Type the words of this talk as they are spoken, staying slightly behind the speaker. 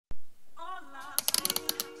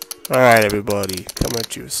Alright everybody, coming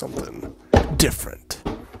at you with something different.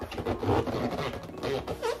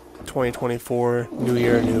 2024, new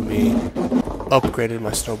year, new me. Upgraded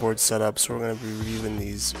my snowboard setup, so we're going to be reviewing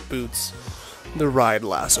these boots. The Ride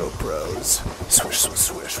Lasso Pros. Swish, swish,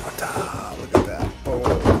 swish. Look at that.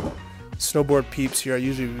 Boom. Snowboard peeps here. I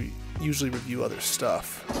usually review other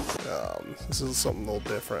stuff. This is something a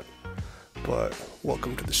little different. But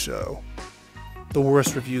welcome to the show. The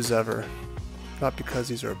worst reviews ever. Not because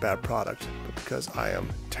these are a bad product, but because I am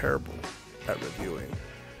terrible at reviewing,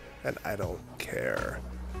 and I don't care.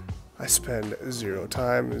 I spend zero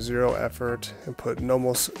time, zero effort, and put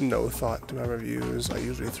almost no thought into my reviews. I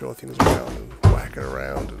usually throw things around and whack it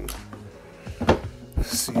around and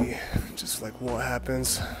see just like what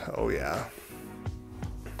happens. Oh yeah.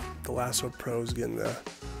 The Lasso Pro's getting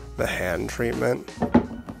the hand treatment.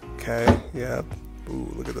 Okay, yeah.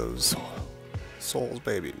 Ooh, look at those soles,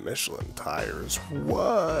 baby. Michelin tires.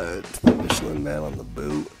 What? The Michelin man on the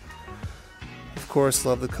boot. Of course,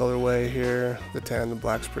 love the colorway here. The tan and the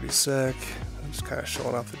black's pretty sick. I'm just kind of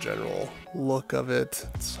showing off the general look of it.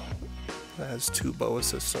 It has two BOA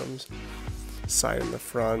systems, side and the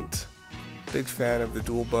front. Big fan of the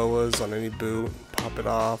dual BOAs on any boot. Pop it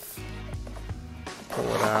off,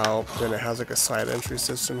 pull it out. Then it has like a side entry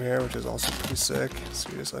system here, which is also pretty sick. So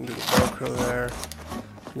you just undo the Velcro there.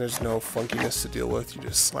 And there's no funkiness to deal with. You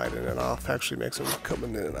just slide in and off. Actually makes them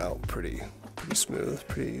coming in and out pretty smooth,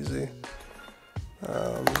 pretty easy.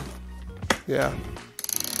 Yeah,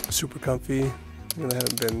 super comfy. Really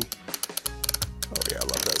haven't been. Oh yeah, I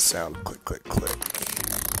love that sound. Click, click, click.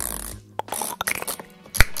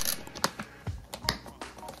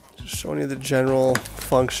 Just showing you the general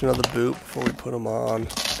function of the boot before we put them on.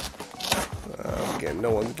 Again,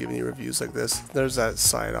 no one's giving you reviews like this. There's that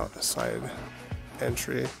side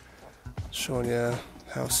entry, showing you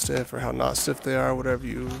how stiff or how not stiff they are, whatever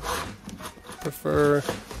you prefer.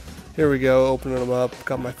 Here we go, opening them up.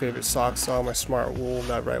 Got my favorite socks on, my Smart Wool.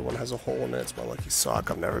 That right one has a hole in it. It's my lucky sock.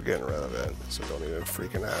 I'm never getting rid of it, so don't even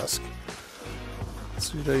freaking ask.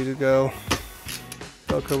 So you're ready to go.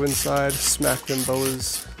 Velcro inside, smack them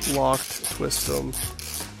boas locked, twist them.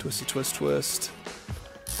 Twisty, twist, twist.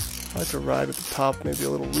 I like to ride at the top, maybe a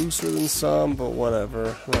little looser than some, but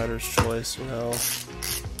whatever. Rider's choice, you know.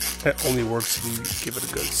 It only works if you give it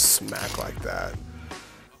a good smack like that.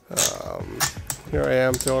 Here I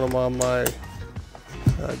am throwing them on my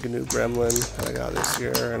GNU Gremlin that I got this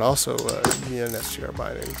year, and also Union SGR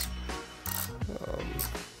bindings.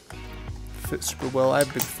 Fit super well. I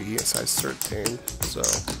have big feet, size 13, so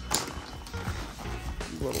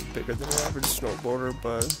a little bigger than an average snowboarder,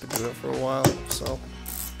 but I've been doing it for a while. So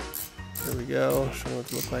here we go. Show what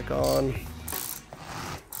they look like on.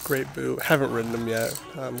 Great boot. Haven't ridden them yet.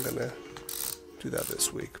 I'm gonna do that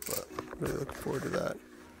this week, but really looking forward to that.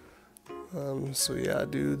 So yeah,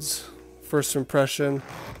 dudes, first impression,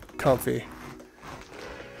 comfy.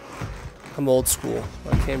 I'm old school.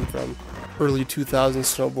 I came from early 2000s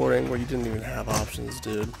snowboarding where you didn't even have options,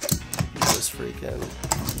 dude. You just freaking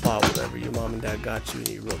bought whatever your mom and dad got you and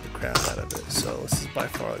you rode the crap out of it. So this is by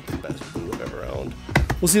far like the best boot I've ever owned.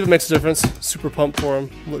 We'll see if it makes a difference. Super pumped for them.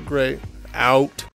 Look great. Out.